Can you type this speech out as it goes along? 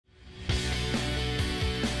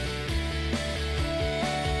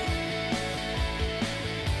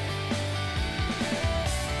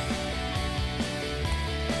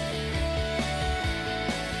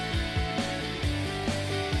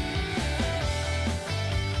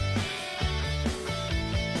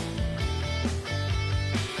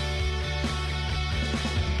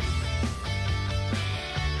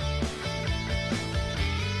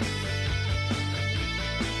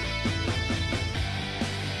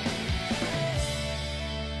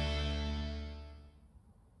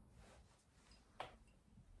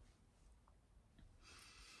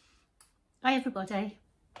Hi everybody,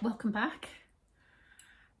 welcome back.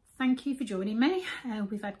 Thank you for joining me.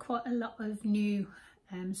 We've had quite a lot of new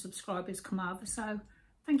subscribers come over, so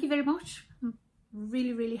thank you very much. I'm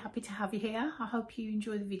really happy to have you here. I hope you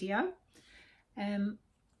enjoy the video.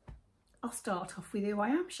 I'll start off with who I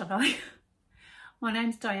am, shall I? My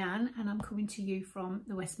name's Diane and I'm coming to you from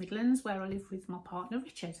the West Midlands, where I live with my partner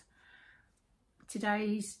Richard.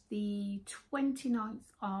 Today's the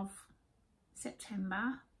 29th of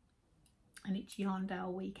September and it's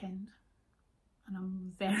Yarndale weekend, and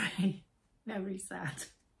I'm very sad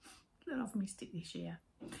that I've missed it this year.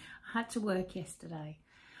 I had to work yesterday,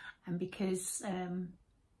 and because I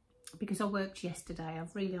worked yesterday,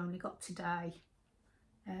 I've really only got today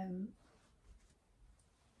to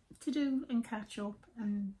do and catch up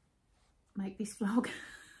and make this vlog.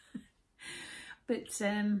 But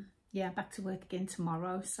yeah, back to work again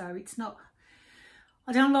tomorrow, so it's not,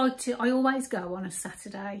 I don't like to, I always go on a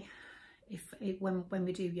Saturday when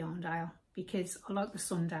we do Yarndale, because I like the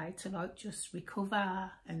Sunday to like just recover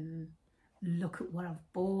and look at what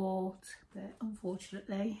I've bought, but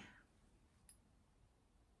unfortunately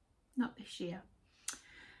not this year.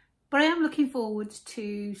 But I am looking forward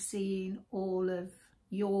to seeing all of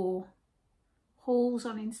your hauls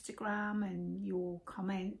on Instagram and your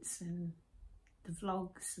comments and the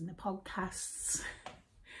vlogs and the podcasts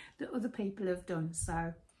that other people have done.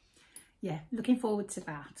 So yeah, looking forward to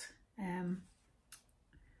that.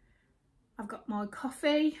 I've got my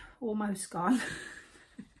coffee almost gone.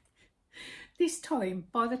 This time,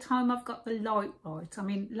 by the time I've got the light right, I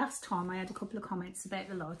mean, last time I had a couple of comments about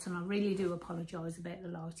the light, and I really do apologise about the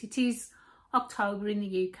light. It is October in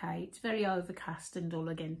the UK. It's very overcast and dull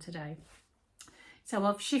again today. So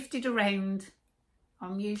I've shifted around.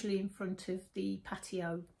 I'm usually in front of the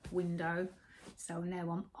patio window. So now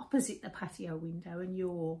I'm opposite the patio window, and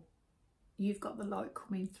you've got the light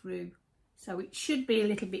coming through, so it should be a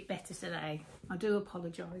little bit better today. I do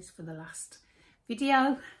apologise for the last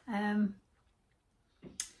video.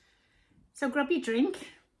 So grab your drink.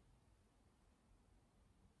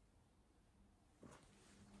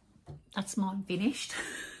 That's mine finished.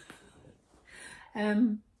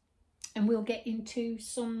 And we'll get into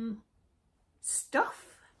some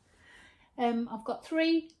stuff. I've got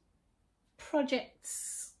 3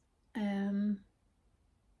 projects.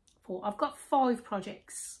 I've got 5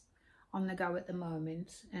 projects on the go at the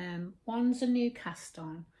moment. One's a new cast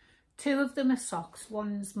on, 2 of them are socks.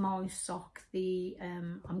 One's my sock, the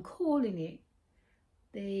I'm calling it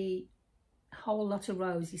the Whole Lot of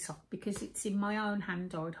Rosy sock, because it's in my own hand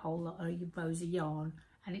dyed Whole Lot of Rosy yarn,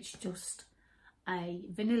 and it's just a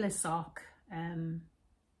vanilla sock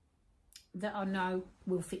that I know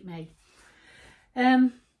will fit me. But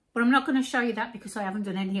I'm not going to show you that because I haven't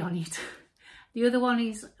done any on it. The other one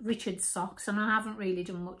is Richard's socks, and I haven't really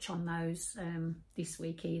done much on those this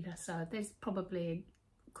week either. So there's probably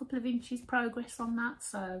a couple of inches progress on that.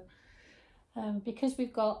 So because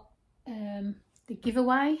we've got the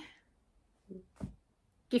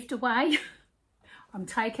gift away, I'm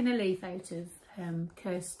taking a leaf out of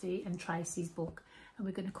Kirsty and Tracy's book, and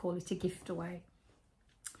we're going to call it a gift away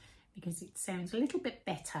because it sounds a little bit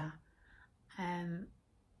better.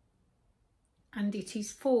 And it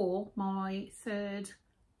is for my 3rd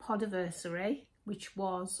podiversary, which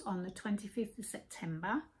was on the 25th of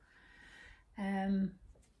September.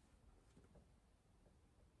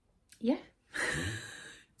 Yeah,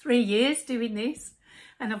 3 years doing this,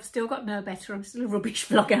 and I've still got no better. I'm still a rubbish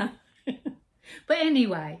vlogger. But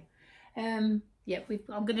anyway, yeah,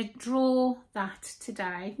 I'm going to draw that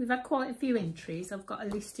today. We've had quite a few entries. I've got a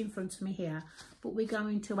list in front of me here, but we're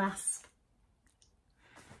going to ask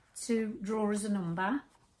to draw us a number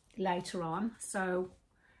later on. So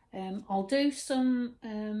I'll do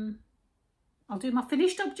my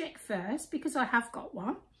finished object first, because I have got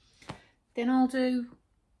one. Then I'll do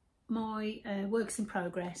my works in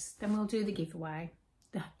progress. Then we'll do the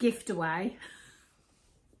gift away.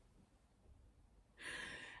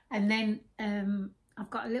 And then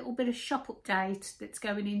I've got a little bit of shop update that's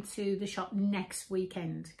going into the shop next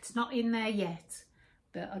weekend. It's not in there yet,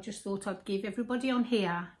 but I just thought I'd give everybody on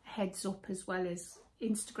here a heads up, as well as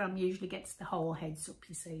Instagram usually gets the whole heads up,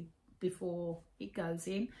 you see, before it goes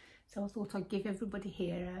in. So I thought I'd give everybody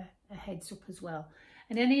here a heads up as well.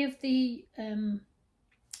 And any of the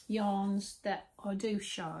yarns that I do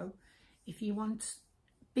show, if you want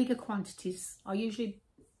bigger quantities, I usually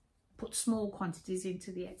put small quantities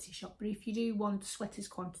into the Etsy shop, but if you do want sweaters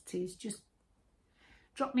quantities, just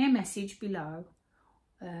drop me a message below,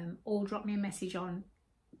 or drop me a message on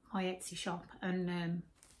my Etsy shop, and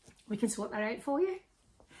we can sort that out for you.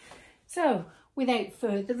 So without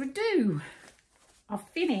further ado, I've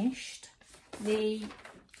finished the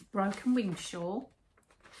Broken Wing Shawl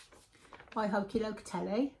by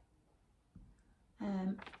Kietala.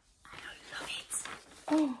 And I love it.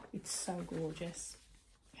 Oh, it's so gorgeous.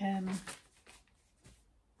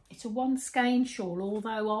 It's a one skein shawl,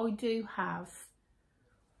 although I do have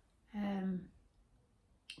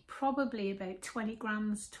probably about 20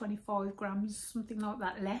 grams, 25 grams, something like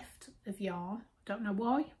that left of yarn. Don't know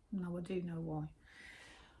why. No, I do know why.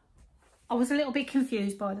 I was a little bit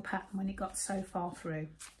confused by the pattern when it got so far through.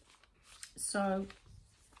 So,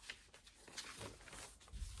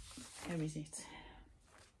 where is it?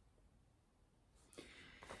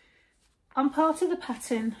 On part of the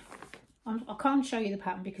pattern, I can't show you the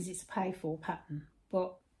pattern because it's a pay for pattern,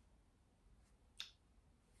 but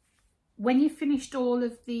when you finished all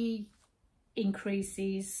of the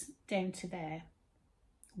increases down to there,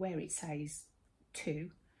 where it says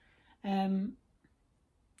 2,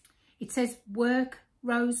 it says work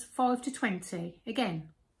rows 5 to 20 again,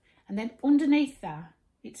 and then underneath that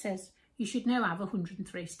it says you should now have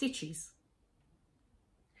 103 stitches.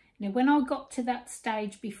 Now when I got to that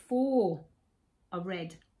stage before I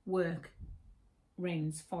read work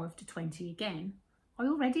rounds 5 to 20 again, I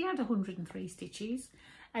already had 103 stitches,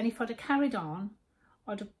 and if I'd have carried on,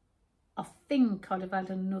 I think I'd have had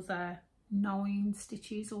another 9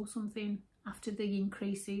 stitches or something after the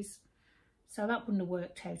increases, so that wouldn't have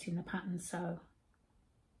worked out in the pattern. So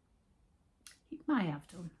it may have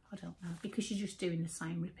done, I don't know, because you're just doing the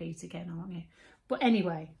same repeat again, aren't you? But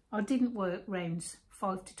anyway, I didn't work rounds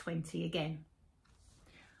 5 to 20 again,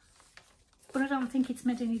 but I don't think it's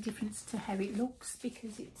made any difference to how it looks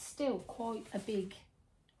because it's still quite a big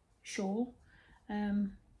shawl.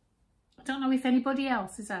 I don't know if anybody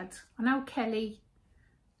else has had, I know Kelly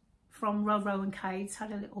from Ravelrey and Cade's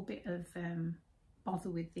had a little bit of bother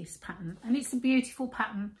with this pattern, and it's a beautiful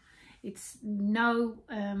pattern. It's no,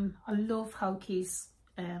 I love Hoki's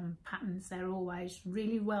patterns, they're always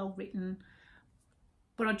really well written,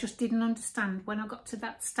 but I just didn't understand when I got to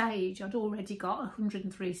that stage. I'd already got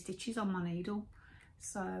 103 stitches on my needle,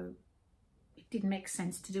 so it didn't make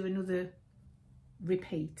sense to do another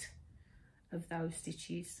repeat of those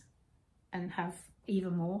stitches and have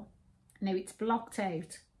even more. Now it's blocked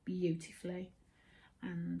out beautifully,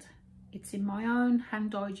 and it's in my own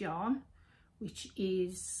hand-dyed yarn, which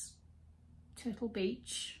is Turtle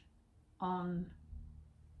Beach on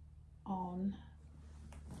oh,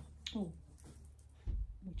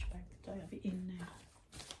 which bag did I have it in now?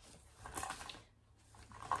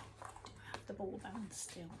 Do I have the ball band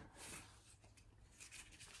still?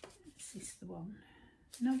 Is this the one?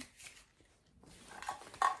 No.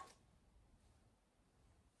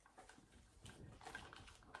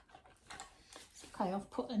 Okay,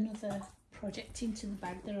 I've put another project into the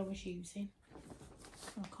bag that I was using.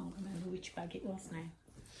 I can't remember which bag it was now.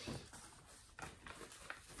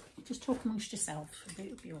 Just talk amongst yourself,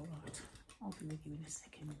 it'll be alright. I'll be with you in a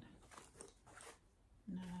second.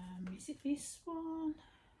 Is it this one?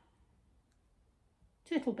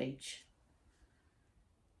 Turtle Beach.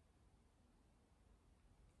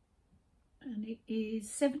 And it is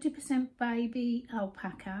 70% baby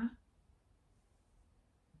alpaca,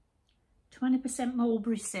 20%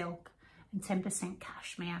 mulberry silk and 10%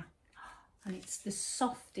 cashmere, and it's the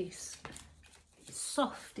softest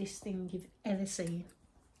thing you've ever seen.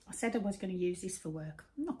 I said I was going to use this for work.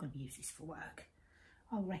 I'm not going to use this for work.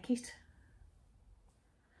 I'll wreck it.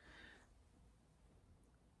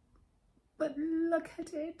 But look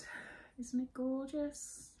at it. Isn't it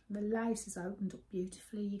gorgeous? The lace is opened up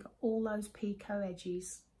beautifully. You got all those picot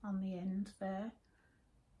edges on the end there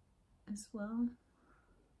as well.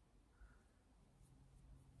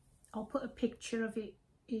 I'll put a picture of it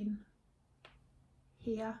in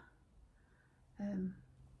here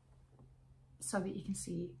so that you can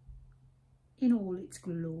see it in all its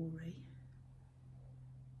glory.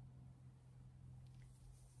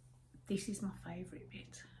 This is my favourite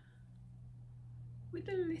bit, with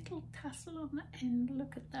a little tassel on the end.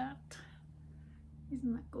 Look at that.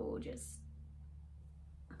 Isn't that gorgeous?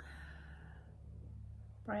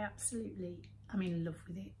 But I'm in love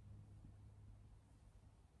with it.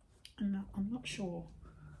 And I'm not sure,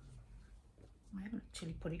 I haven't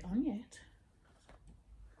actually put it on yet.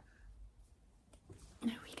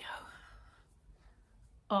 There we go.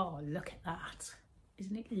 Oh, look at that.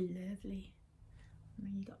 Isn't it lovely? And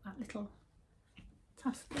then you got that little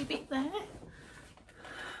tassel bit there.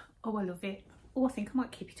 Oh, I love it. Oh, I think I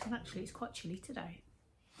might keep it on actually. It's quite chilly today.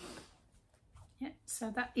 Yeah, so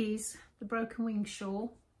that is the Broken Wing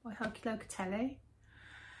Shawl by Kietala.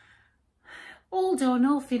 All done,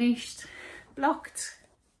 all finished, blocked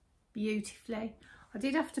beautifully. I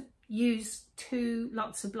did have to use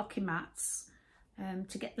lots of blocking mats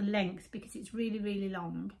to get the length, because it's really, really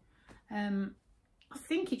long. I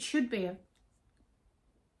think it should be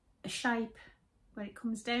a shape where it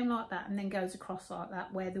comes down like that and then goes across like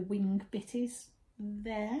that, where the wing bit is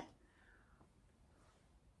there.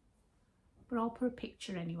 But I'll put a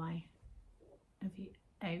picture anyway of it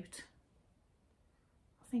out.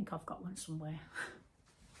 I think I've got one somewhere.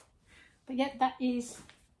 But yeah, that is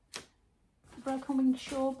Broken Wing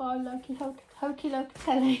Shawl by Hokey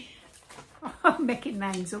Locatelli. I'm making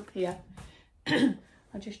names up here.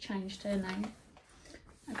 I just changed her name.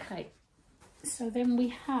 Okay, so then we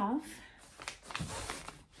have,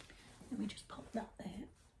 let me just pop that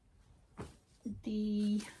there,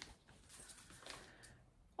 the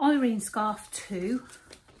Irene Scarf 2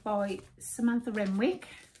 by Samantha Renwick.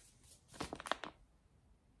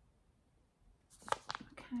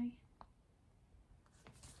 Okay,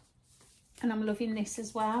 and I'm loving this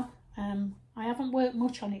as well. I haven't worked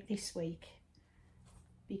much on it this week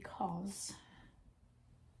because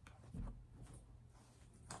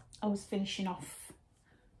I was finishing off,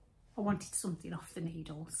 I wanted something off the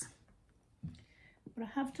needles. But I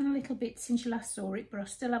have done a little bit since you last saw it, but I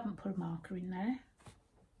still haven't put a marker in there.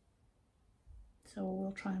 So I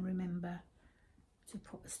will try and remember to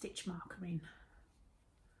put a stitch marker in.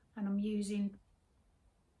 And I'm using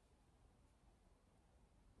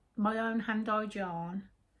my own hand-dyed yarn.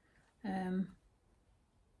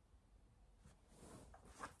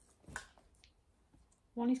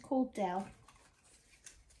 One is called Dell,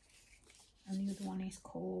 and the other one is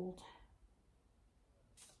called,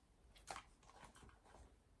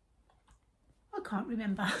 I can't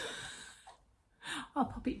remember. I'll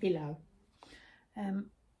pop it below. I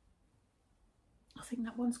think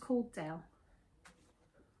that one's called Dell.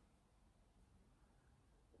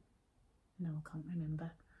 No, I can't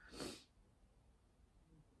remember.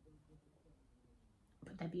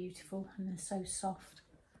 But they're beautiful and they're so soft.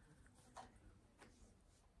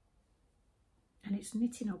 And it's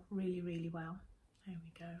knitting up really, really well. There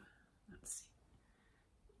we go. Let's see.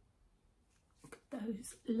 Look at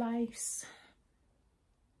those lace.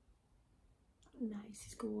 Lace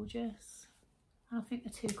is gorgeous. I think the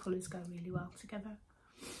two colours go really well together.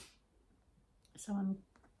 So I'm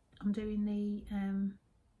doing the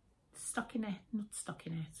stockinette, not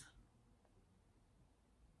stockinette,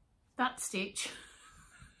 that stitch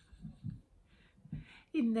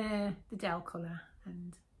in the Dell colour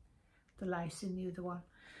and the lace in the other one.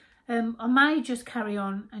 I may just carry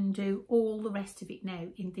on and do all the rest of it now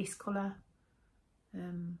in this colour,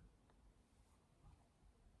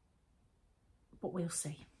 but we'll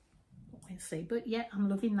see. But yeah, I'm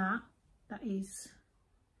loving that. That is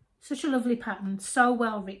such a lovely pattern, so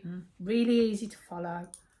well written, really easy to follow.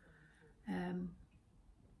 A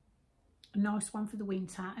nice one for the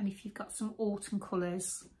winter, and if you've got some autumn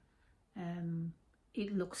colours,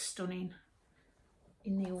 it looks stunning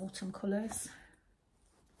in the autumn colours.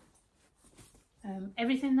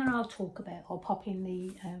 Everything that I'll talk about, I'll pop in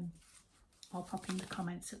the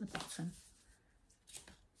comments at the bottom.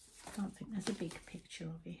 I don't think there's a big picture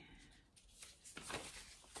of it.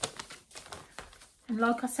 And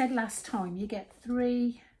like I said last time, you get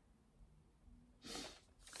three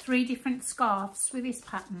different scarves with this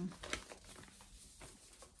pattern.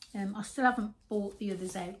 I still haven't bought the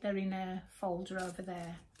others out. They're in a folder over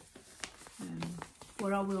there,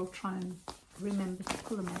 where I will try and remember to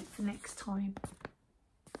pull them out for next time.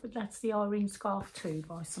 But that's the Irene Scarf 2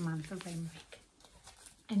 by Samantha Renwick.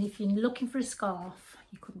 And if you're looking for a scarf,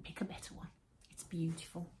 you couldn't pick a better one. It's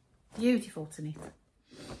beautiful, beautiful to knit.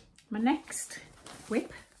 My next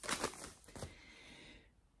whip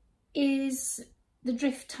is the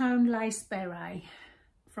Driftone lace beret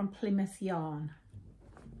from Plymouth yarn.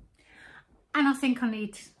 And I think I'm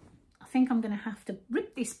going to have to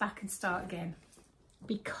rip this back and start again,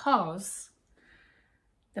 because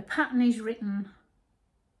the pattern is written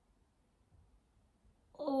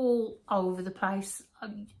all over the place.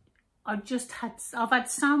 I've had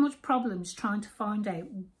so much problems trying to find out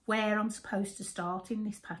where I'm supposed to start in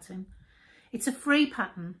this pattern. It's a free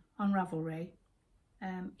pattern on Ravelrey.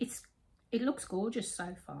 It looks gorgeous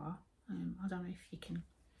so far. I don't know if you can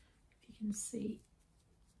see.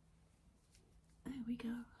 There we go.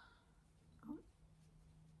 Oh.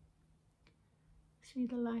 See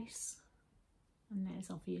the lace, and there's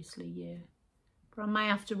obviously you. But I may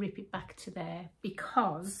have to rip it back to there,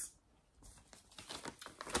 because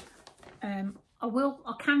I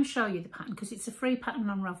can show you the pattern, because it's a free pattern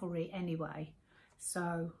on Ravelrey anyway.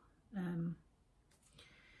 So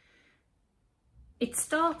it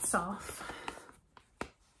starts off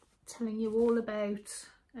telling you all about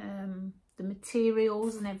the the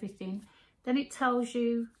materials and everything. Then it tells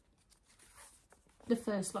you the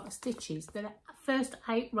first lot of stitches, the first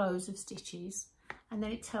 8 rows of stitches, and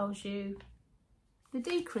then it tells you the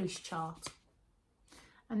decrease chart.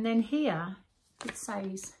 And then here it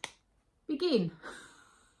says begin.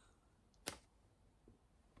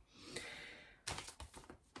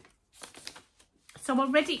 So I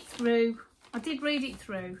read it through, I did read it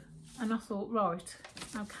through, and I thought, right,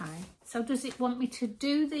 okay, so does it want me to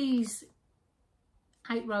do these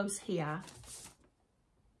 8 rows here?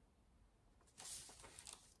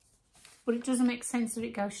 But it doesn't make sense that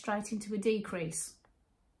it goes straight into a decrease.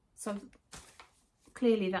 So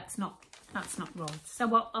clearly that's not right.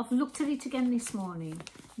 So I've looked at it again this morning,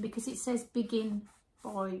 because it says begin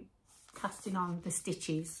by casting on the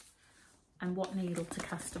stitches and what needle to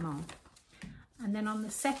cast them on. And then on the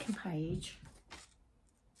second page,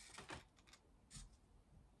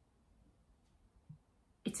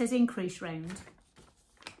 it says increase round,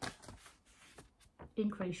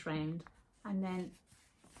 and then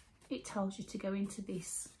it tells you to go into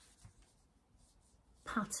this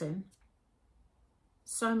pattern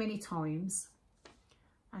so many times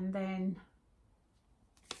and then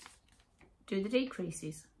do the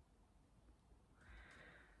decreases.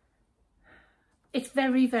 It's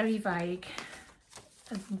very, very vague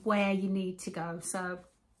of where you need to go. So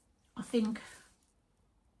I think,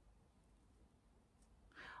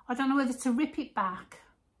 I don't know whether to rip it back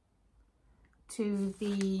to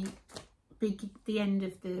the end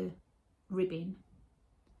of the ribbon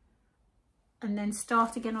and then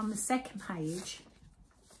start again on the second page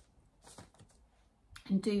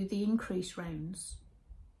and do the increase rounds,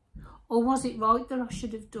 or was it right that I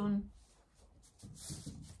should have done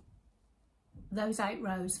those 8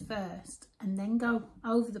 rows first and then go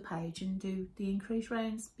over the page and do the increase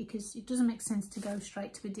rounds, because it doesn't make sense to go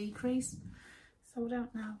straight to a decrease. So I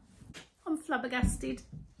don't know, I'm flabbergasted.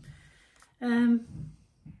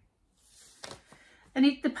 And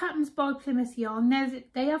the pattern's by Plymouth Yarn. Now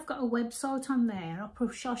that they have got a website on there,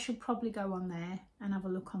 I should probably go on there and have a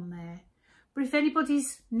look on there. But if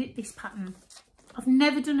anybody's knit this pattern, I've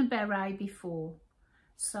never done a beret before,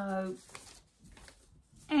 so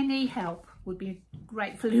any help would be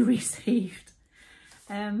gratefully received.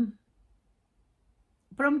 But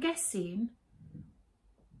I'm guessing,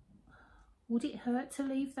 would it hurt to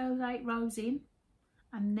leave those 8 rows in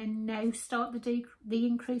and then now start the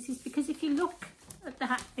increases? Because if you look at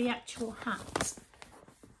the actual hats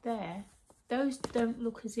there, those don't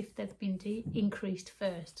look as if they've been increased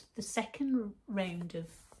first. The second round of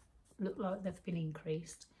look like they've been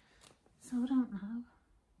increased. So I don't know.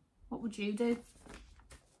 What would you do?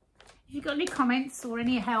 If you've got any comments or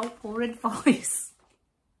any help or advice,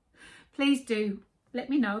 please do let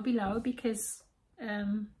me know below, because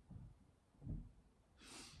I'm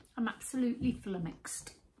absolutely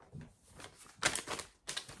flummoxed.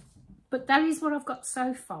 But that is what I've got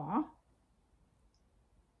so far.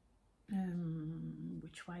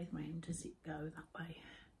 Which way round does it go? That way.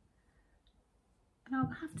 And I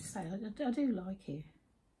have to say, I do like it.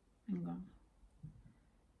 Hang on.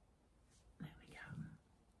 There we go.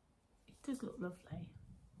 It does look lovely.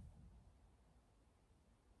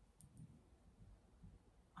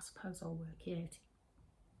 I suppose I'll work it out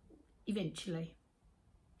eventually.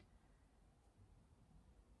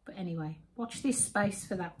 But anyway, watch this space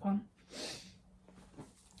for that one.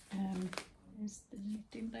 There's the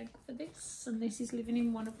knitting bag for this, and this is living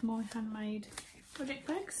in one of my handmade project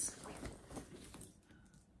bags.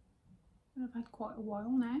 I've had quite a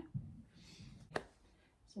while now.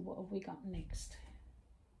 So what have we got next?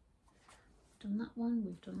 Done that one,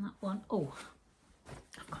 we've done that one. Oh,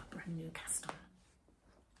 I've got a brand new cast on.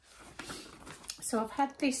 So I've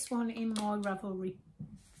had this one in my Ravelrey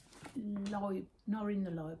not in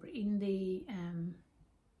the library, in the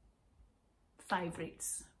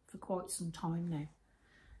favourites for quite some time now.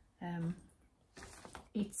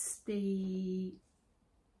 It's the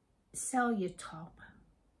Selja top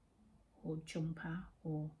or jumper,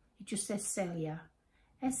 or it just says Selja,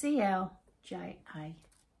 S-E-L-J-A.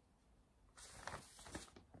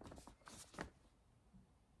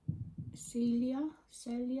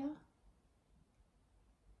 Selja.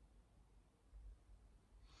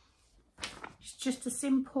 It's just a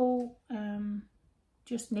simple,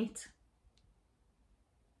 just knit,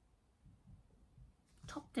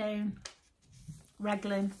 top down,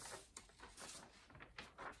 raglan,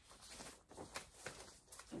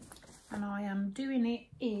 and I am doing it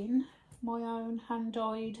in my own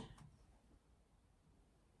hand-dyed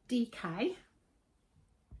DK, and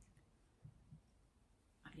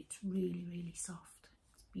it's really, really soft.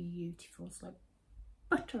 It's beautiful. It's like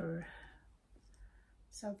butter.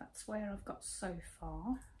 So that's where I've got so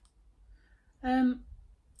far.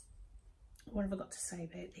 What have I got to say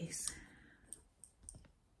about this?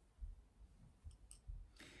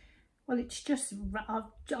 Well, it's just,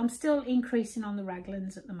 I'm still increasing on the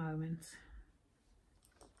raglans at the moment.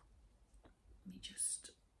 Let me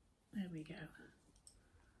just, there we go.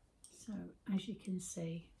 So as you can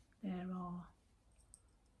see, there are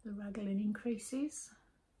the raglan increases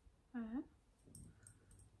there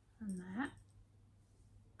and there.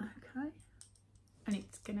 Okay, and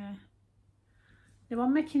it's gonna, now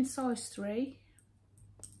I'm making size 3,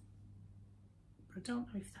 but I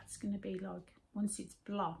don't know if that's gonna be like, once it's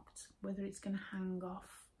blocked, whether it's gonna hang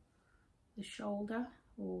off the shoulder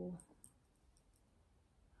or,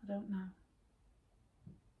 I don't know.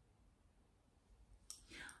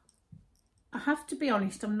 I have to be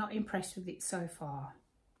honest, I'm not impressed with it so far.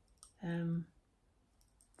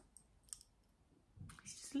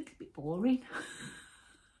 It's just a little bit boring.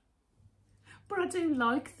 But I do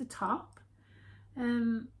like the top.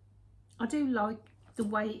 I do like the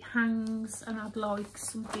way it hangs, and I'd like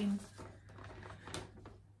something.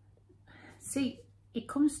 See, it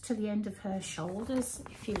comes to the end of her shoulders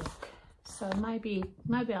if you look. So maybe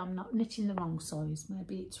I'm not knitting the wrong size.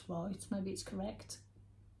 Maybe it's right. Maybe it's correct.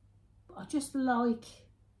 But I just like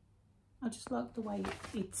the way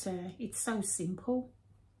it's so simple.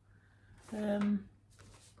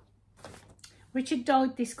 Richard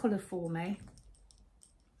dyed this colour for me.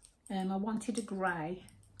 I wanted a grey,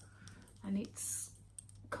 and it's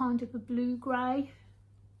kind of a blue grey,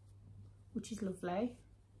 which is lovely.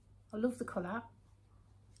 I love the colour.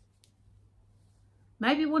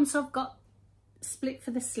 Maybe once I've got split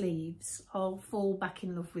for the sleeves, I'll fall back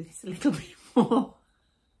in love with this a little bit more.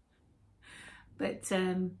 But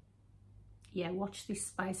yeah, watch this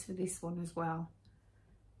space for this one as well,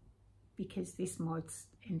 because this might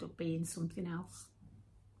end up being something else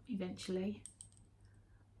eventually.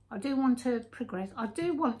 I do want to progress. I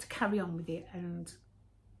do want to carry on with it, and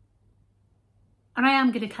I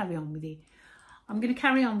am going to carry on with it. I'm going to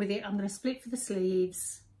carry on with it. I'm going to split for the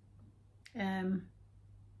sleeves and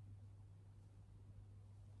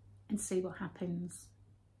see what happens.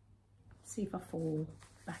 See if I fall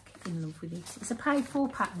back in love with it. It's a paid for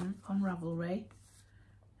pattern on Ravelrey.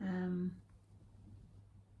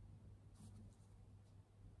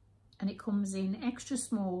 And it comes in extra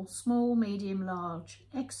small, small, medium, large,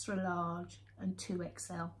 extra large and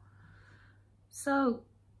 2XL. So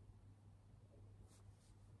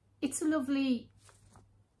it's a lovely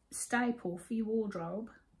staple for your wardrobe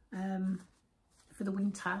for the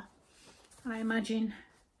winter. And I imagine,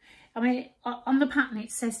 I mean, on the pattern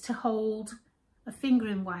it says to hold a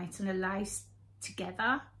fingering weight and a lace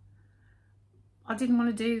together. I didn't want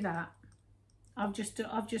to do that. I've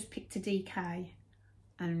just picked a DK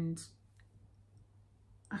and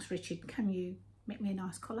asked Richard, can you make me a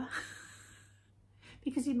nice colour?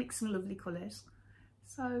 Because he makes some lovely colours.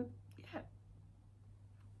 So yeah,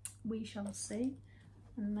 we shall see.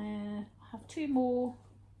 And there I have two more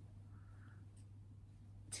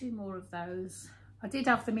of those. I did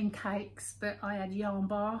have them in cakes, but I had yarn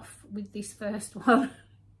bath with this first one.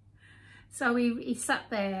 So he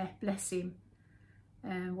sat there, bless him,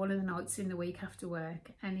 one of the nights in the week after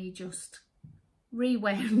work, and he just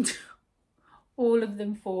rewound all of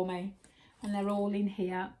them for me, and they're all in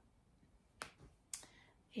here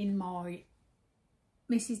in my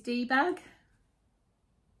Mrs. D bag,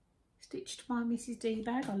 stitched my Mrs. D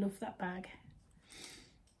bag. I love that bag,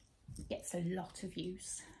 it gets a lot of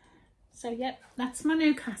use. So yep, that's my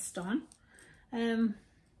new cast on.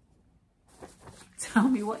 Tell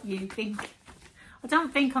me what you think. I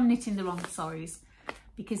don't think I'm knitting the wrong size,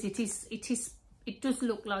 because it does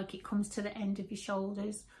look like it comes to the end of your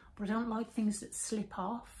shoulders, but I don't like things that slip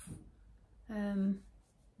off. I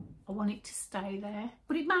want it to stay there,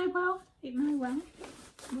 but it may well, we'll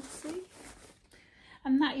see.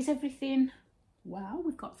 And that is everything. Wow,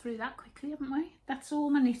 we've got through that quickly, haven't we? That's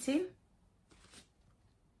all my knitting.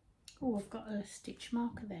 Oh, I've got a stitch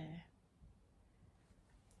marker there.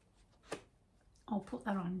 I'll put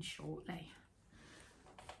that on shortly.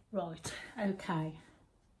 Right, okay.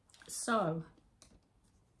 So,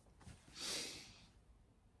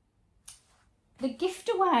 the gift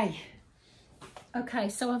away. Okay,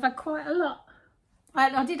 so I've had quite a lot.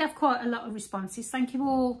 I did have quite a lot of responses. Thank you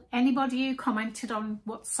all. Anybody who commented on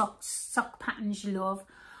what sock patterns you love.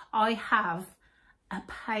 I have a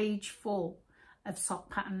page full of sock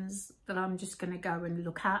patterns that I'm just going to go and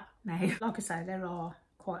look at now. Like I say, there are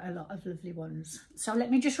quite a lot of lovely ones. So let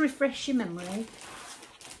me just refresh your memory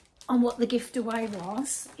on what the gift away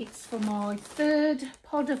was. It's for my 3rd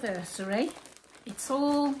podiversary. It's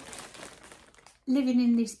all living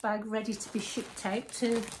in this bag ready to be shipped out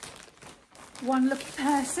to one lucky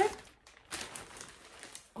person.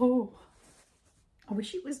 Oh, I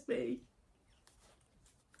wish it was me.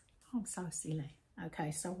 I'm so silly.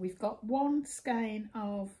 Okay, so we've got one skein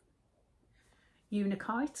of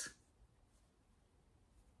Unikite,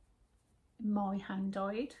 my hand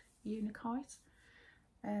dyed Unikite,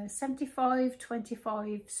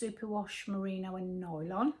 75/25 superwash merino and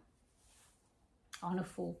nylon on a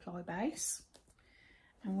 4-ply base,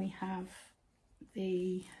 and we have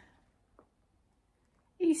the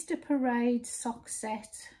Easter Parade sock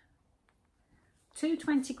set, 2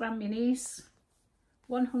 20-gram minis,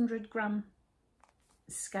 100-gram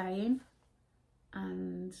skein,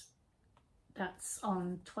 and that's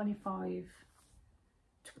on 75/25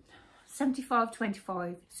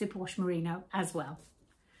 superwash merino as well,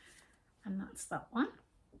 and that's that one.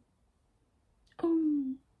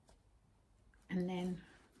 Oh, and then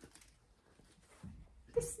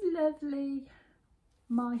this lovely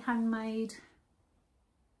my handmade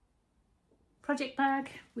project bag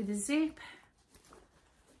with a zip,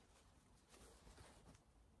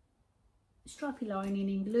 stripy lining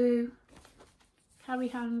in blue, carry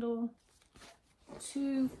handle,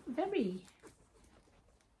 2 very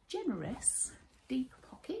generous deep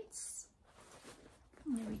pockets.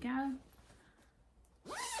 There we go.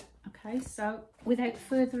 Okay, so without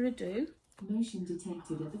further ado, motion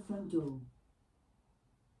detected at the front door.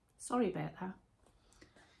 Sorry about that.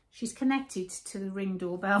 She's connected to the Ring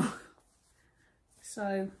doorbell.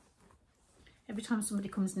 So every time somebody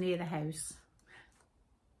comes near the house,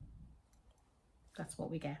 that's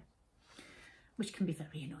what we get, which can be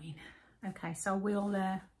very annoying. Okay, so we'll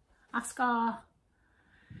ask our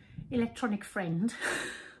electronic friend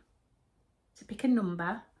to pick a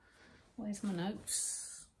number. Where's my notes?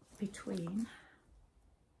 Between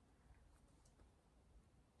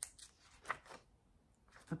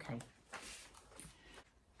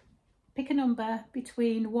pick a number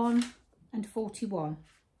between 1 and 41.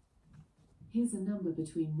 Here's a number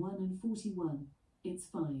between 1 and 41. It's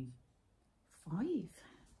 5. 5?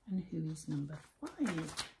 And who is number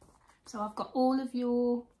 5? So I've got all of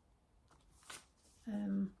your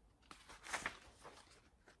I've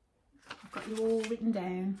got you all written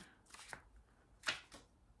down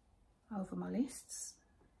over my lists.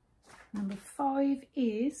 Number 5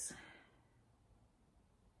 is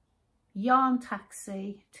Yarn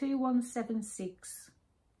Taxi 2176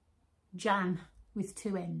 Jan with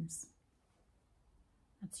 2 N's.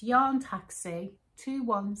 That's Yarn Taxi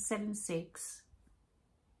 2176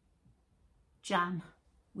 Jan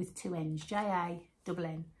with 2 N's, Jan.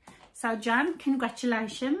 So Jan,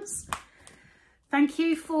 congratulations. Thank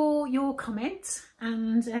you for your comment,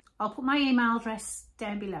 and I'll put my email address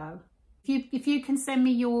down below. If you can send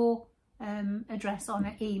me your address on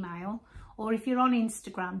an email, or if you're on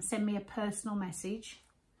Instagram, send me a personal message,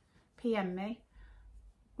 PM me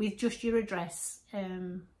with just your address,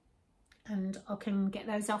 and I can get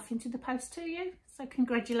those off into the post to you. So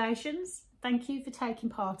congratulations. Thank you for taking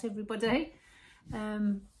part, everybody.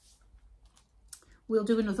 We'll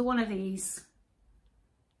do another one of these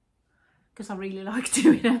because I really like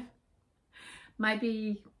doing them.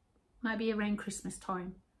 Maybe around Christmas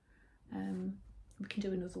time we can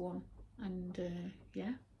do another one, and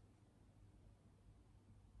yeah,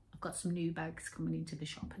 I've got some new bags coming into the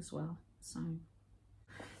shop as well.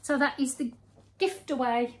 So that is the gift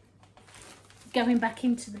away, going back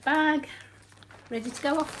into the bag, ready to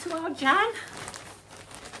go off to our Jan.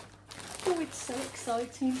 Oh, it's so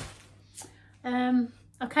exciting.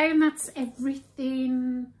 Okay, and that's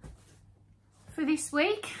everything for this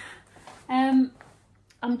week.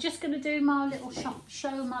 I'm just going to do my little shop,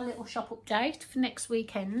 show my little shop update for next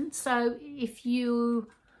weekend. So if you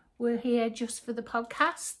were here just for the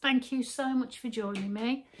podcast, thank you so much for joining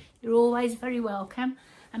me. You're always very welcome,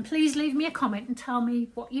 and please leave me a comment and tell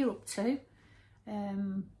me what you're up to.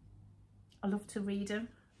 I love to read them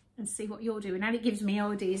and see what you're doing, and it gives me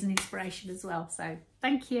ideas and inspiration as well, so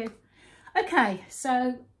thank you. Okay,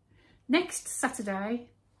 so next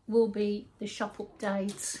Saturday will be the shop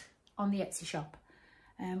update on the Etsy shop.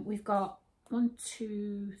 We've got 1,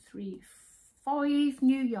 2, 3, 5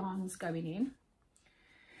 new yarns going in.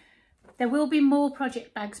 There will be more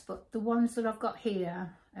project bags, but the ones that I've got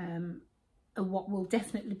here are what will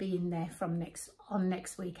definitely be in there from next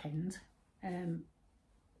weekend.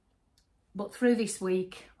 But through this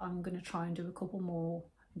week, I'm going to try and do a couple more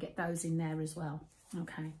and get those in there as well.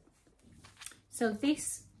 Okay. So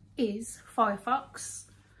this is Firefox,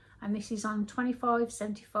 and this is on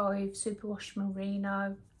 25/75 superwash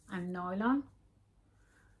merino and nylon,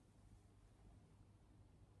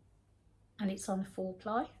 and it's on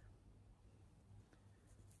 4-ply.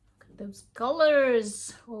 those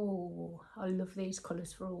colours. Oh, I love these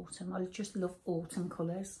colours for autumn. I just love autumn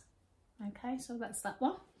colours. Okay, so that's that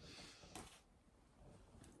one.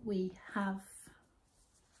 We have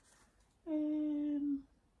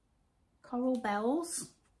Coral Bells.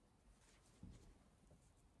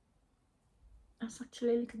 That's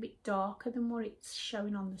actually a little bit darker than what it's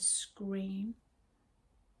showing on the screen.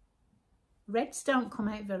 Reds don't come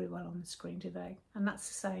out very well on the screen, do they? And that's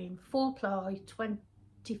the same. 4-ply, 25/75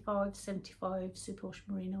 superwash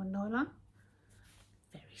merino and nylon.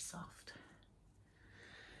 Very soft.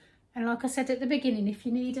 And like I said at the beginning, if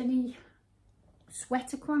you need any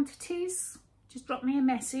sweater quantities, just drop me a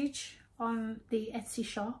message on the Etsy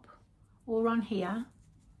shop or on here.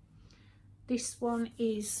 This one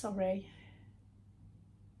is, sorry,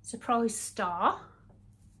 Surprise Star.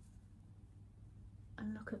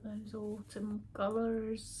 And look at those autumn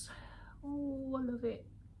colours. Oh, I love it.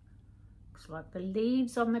 Looks like the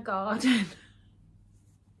leaves on the garden.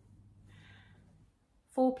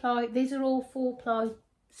 4-ply, these are all 4-ply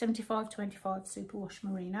 75/25 superwash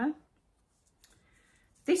merino.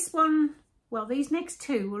 This one, well, these next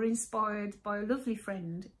two were inspired by a lovely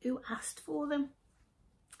friend who asked for them.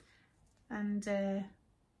 And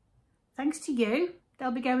thanks to you, they'll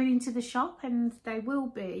be going into the shop, and they will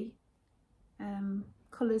be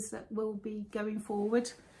colours that will be going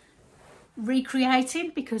forward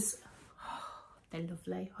recreating, because they're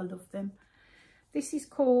lovely. I love them. This is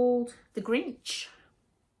called The Grinch.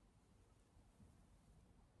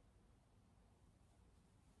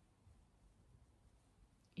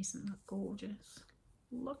 Isn't that gorgeous?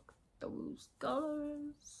 Look at those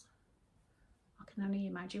colours. I can only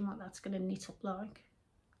imagine what that's going to knit up like.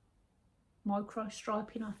 Micro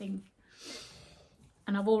striping, I think.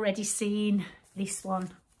 And I've already seen this one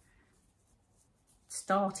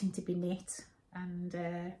starting to be knit, and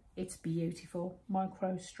it's beautiful.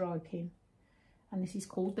 Micro striping. And this is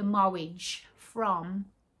called the Mowage from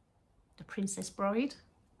The Princess Bride.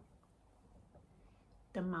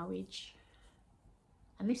 The Mowage.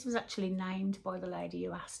 And this was actually named by the lady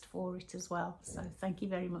who asked for it as well. So thank you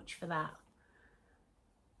very much for that.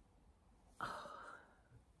 Oh,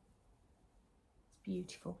 it's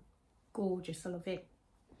beautiful. Gorgeous. I love it.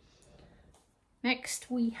 Next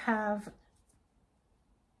we have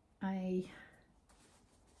I've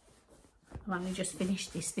only just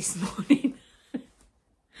finished this morning.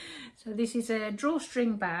 So this is a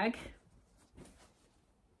drawstring bag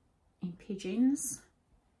in pigeons.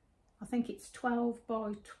 I think it's 12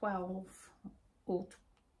 by 12 or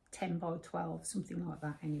 10 by 12, something like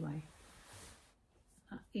that anyway.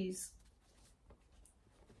 That is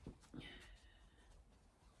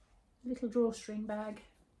a little drawstring bag.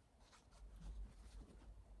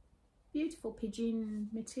 Beautiful pigeon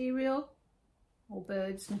material, or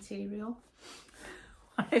birds material,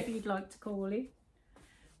 whatever you'd like to call it.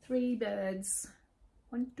 3 birds.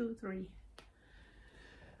 1, 2, 3.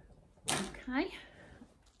 Okay.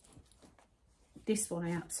 This one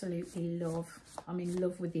I absolutely love. I'm in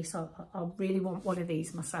love with this. I really want one of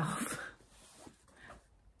these myself.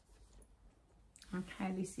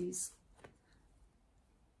 Okay, this is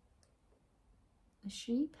a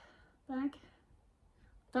sheep bag.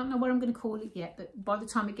 Don't know what I'm going to call it yet, but by the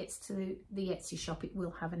time it gets to the Etsy shop, it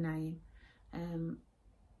will have a name.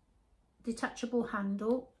 Detachable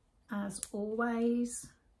handle, as always.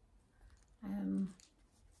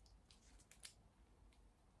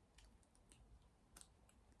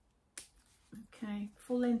 Okay,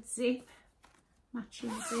 full length zip,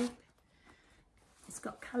 matching zip. It's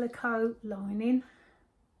got calico lining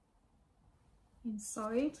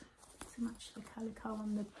inside to match the calico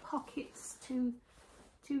on the pockets, two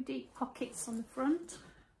deep pockets on the front,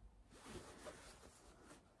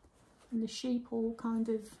 and the sheep all kind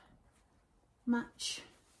of match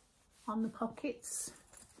on the pockets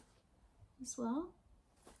as well.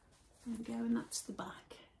 There we go, and that's the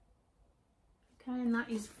back. Okay, and that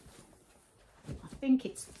is, I think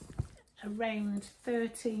it's around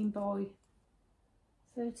 13 by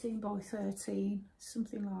 13,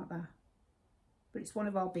 something like that. But it's one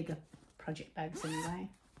of our bigger project bags anyway.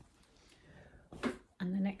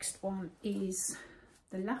 And the next one is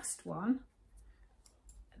the last one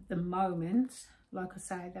at the moment. Like I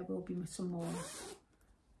say, there will be some more.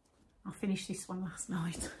 I finished this one last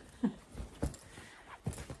night. And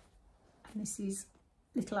this is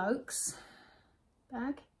Little Oaks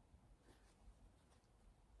bag.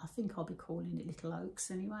 I think I'll be calling it Little Oaks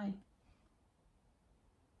anyway.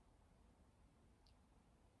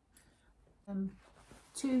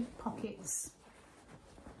 2 pockets.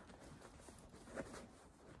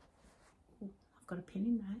 Oh, I've got a pin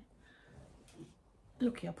in there.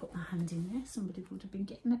 Lucky I put my hand in there, somebody would have been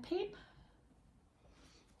getting a pin.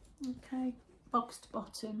 Okay, boxed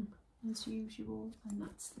bottom as usual, and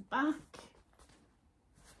that's the back.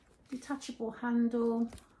 Detachable handle,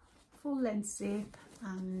 full length zip,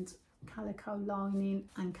 and calico lining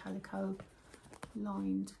and calico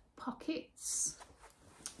lined pockets.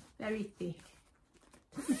 Very thick.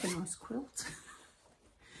 Like a nice quilt.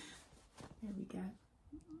 There we go.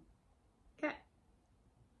 Yeah.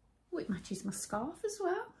 Oh, it matches my scarf as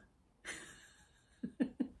well.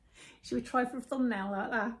 Should we try for a thumbnail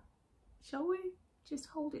like that? Shall we? Just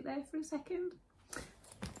hold it there for a second.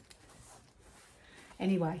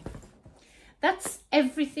 Anyway, that's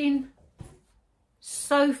everything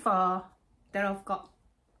so far that I've got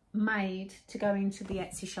made to go into the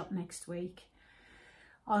Etsy shop next week.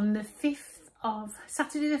 On the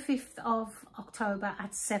Saturday the 5th of October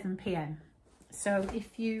at 7 PM. So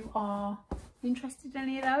if you are interested in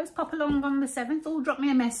any of those, pop along on the 7th or drop me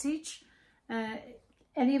a message.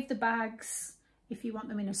 Any of the bags, if you want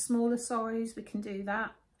them in a smaller size, we can do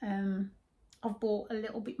that. I've bought a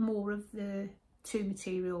little bit more of the three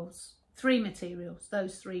materials,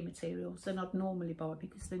 those three materials than I'd normally buy,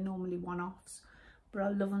 because they're normally one-offs, but I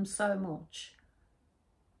love them so much.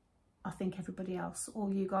 I think everybody else,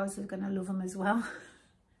 all you guys, are going to love them as well.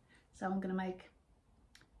 So I'm going to make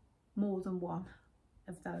more than one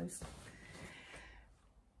of those.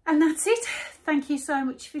 And that's it. Thank you so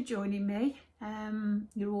much for joining me.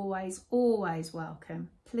 You're always welcome.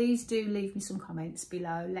 Please do leave me some comments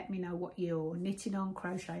below. Let me know what you're knitting on,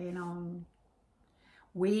 crocheting on,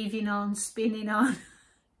 weaving on, spinning on.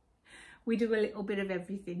 We do a little bit of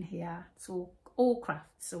everything here. It's all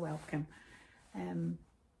crafts are welcome.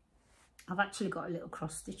 I've actually got a little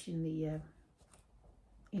cross stitch in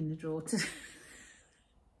the drawer to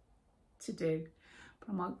do,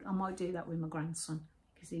 but I might do that with my grandson,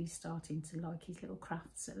 because he's starting to like his little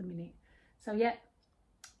crafts at the minute. So yeah,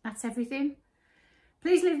 that's everything.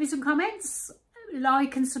 Please leave me some comments,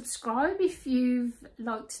 like and subscribe if you've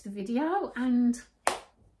liked the video, and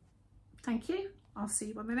thank you. I'll see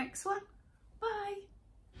you on the next one. Bye.